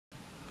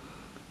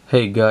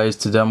Hey guys,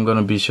 today I'm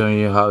gonna be showing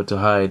you how to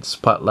hide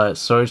spotlight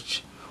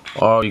search,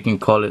 or you can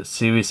call it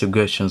Siri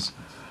suggestions.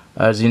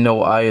 As you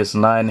know, iOS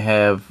 9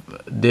 have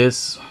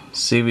this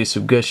Siri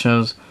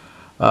suggestions.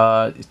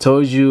 It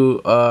tells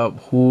you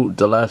who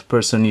the last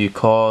person you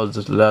called,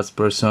 the last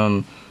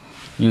person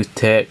you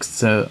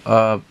text,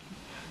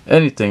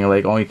 anything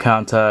like on your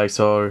contacts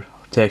or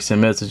texting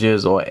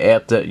messages or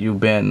app that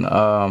you've been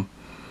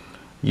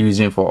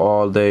using for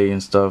all day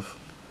and stuff.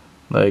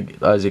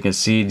 Like as you can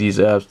see, these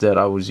apps that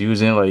I was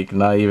using like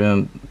not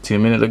even 2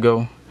 minutes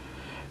ago,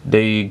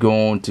 they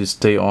going to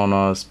stay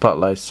on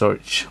spotlight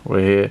search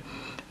right here.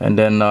 And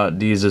then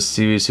these are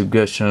series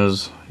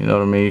suggestions, you know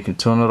what I mean, you can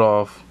turn it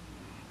off.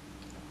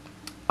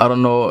 I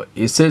don't know,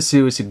 it says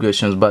series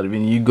suggestions, but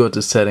when you go to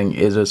setting,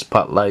 it's a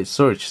spotlight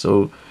search,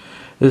 so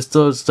it's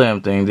still the same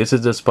thing. This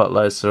is the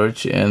spotlight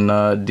search,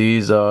 and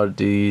these are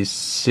the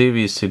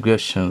series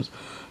suggestions.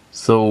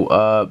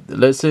 So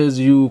let's say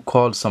you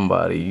called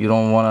somebody, you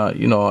don't wanna,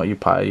 you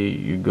probably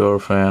your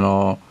girlfriend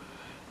or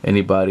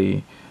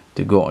anybody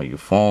to go on your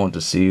phone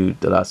to see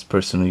the last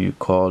person who you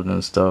called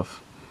and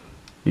stuff.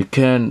 You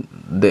can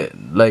they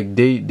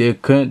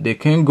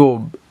can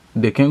go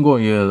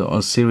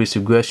on series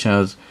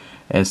suggestions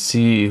and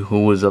see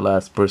who was the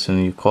last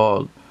person you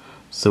called.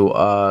 So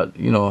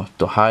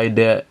to hide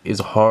that is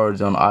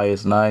hard on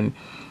iOS 9.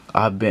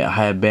 I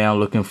had been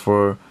looking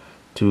for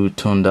to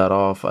turn that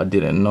off. I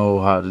didn't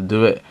know how to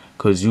do it,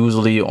 because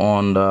usually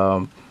on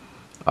the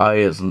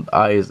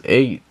iOS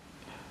 8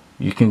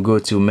 you can go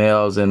to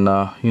mails and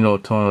turn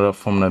it off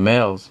from the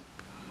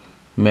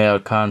mail,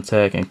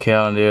 contact, and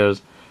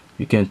calendars.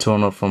 You can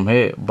turn it from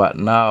here, but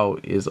now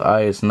is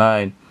iOS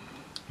 9,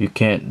 you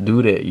can't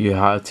do that. You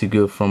have to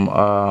go from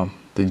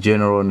the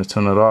general and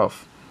turn it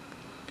off.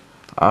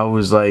 I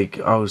was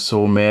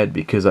so mad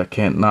because I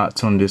can't not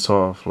turn this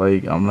off.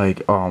 Like, I'm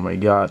like, oh my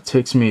god, it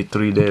takes me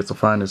 3 days to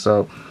find this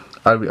out.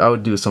 I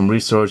would do some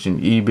research in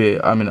eBay.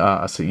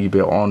 I say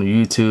eBay, on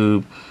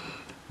YouTube,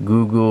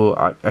 Google.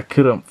 I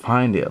couldn't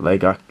find it.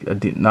 Like, I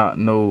did not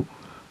know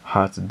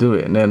how to do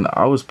it. And then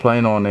I was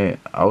playing on it.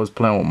 I was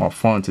playing with my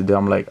phone today.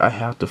 I'm like, I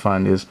have to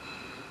find this.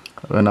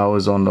 When I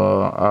was on the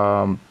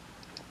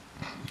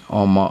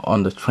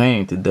on the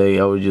train today,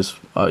 I was just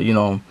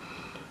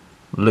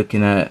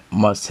looking at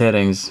my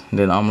settings.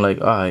 Then I'm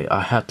like, alright, I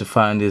have to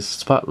find this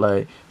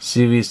spotlight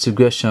series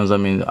suggestions.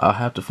 I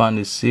have to find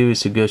these series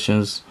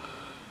suggestions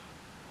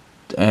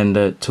and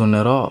turn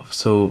it off.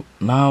 So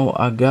now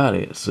I got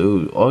it.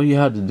 So all you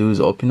have to do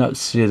is open up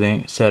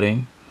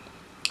setting,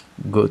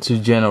 go to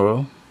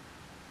general,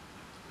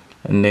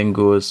 and then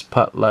go to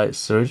spotlight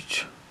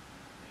search,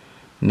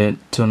 and then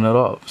turn it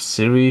off.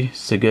 Siri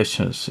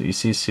suggestions. So you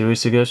see Siri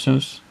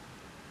suggestions,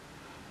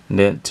 and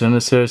then turn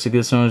the Siri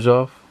suggestions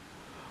off.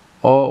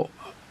 Or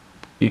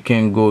you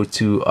can go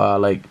to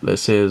like,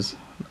 let's say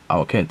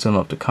I can turn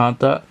off the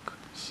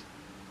contacts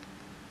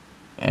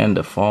and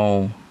the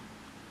phone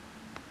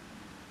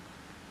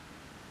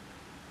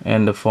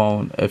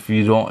if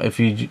you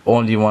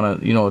only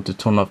want to to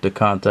turn off the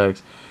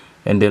contacts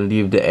and then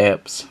leave the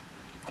apps.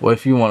 Or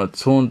if you want to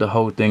turn the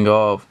whole thing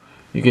off,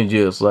 you can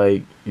just,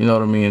 like,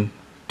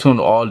 turn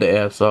all the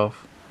apps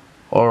off,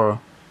 or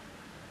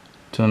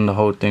turn the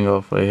whole thing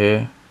off right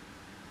here.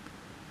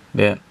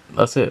 Then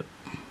that's it.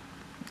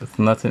 There's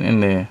nothing in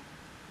there,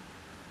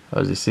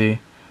 as you see.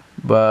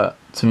 But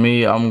to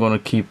me, I'm gonna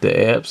keep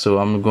the app, so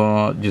I'm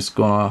just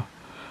gonna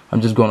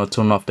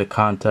turn off the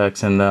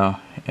contacts and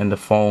the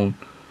phone,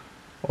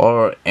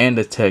 and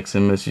the text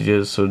and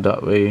messages, so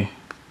that way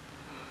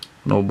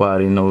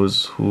nobody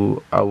knows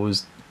who I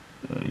was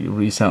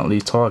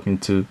recently talking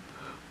to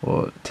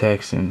or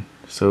texting.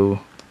 So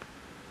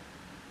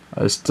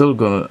it's still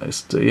gonna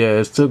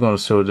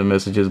show the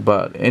messages,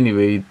 but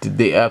anyway,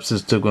 the apps is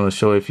still gonna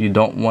show. If you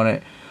don't want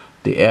it,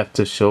 the app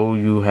to show,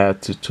 you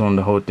have to turn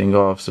the whole thing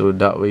off, so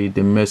that way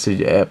the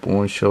message app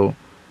won't show.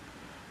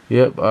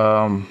 Yep.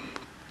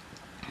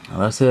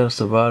 That's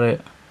about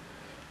it.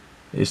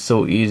 It's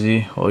so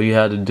easy. All you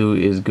have to do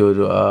is go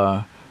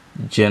to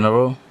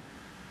general,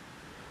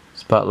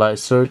 spotlight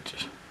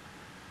search,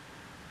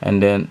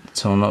 and then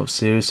turn off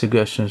Siri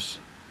suggestions.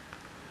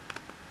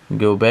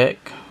 Go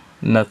back,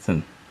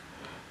 nothing.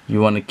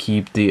 You want to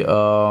keep the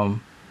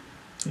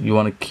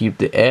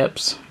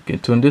apps, you can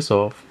turn this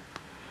off,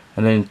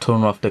 and then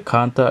turn off the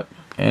contact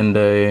and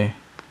the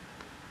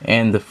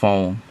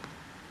phone.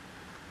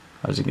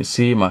 As you can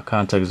see, my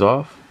contact is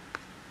off.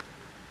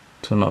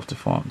 Turn off the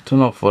phone,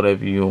 turn off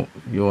whatever you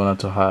want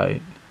to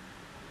hide.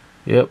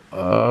 Yep.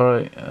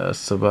 Alright,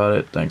 that's about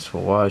it. Thanks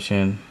for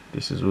watching.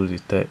 This is Uzi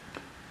Tech.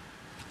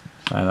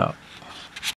 Sign out.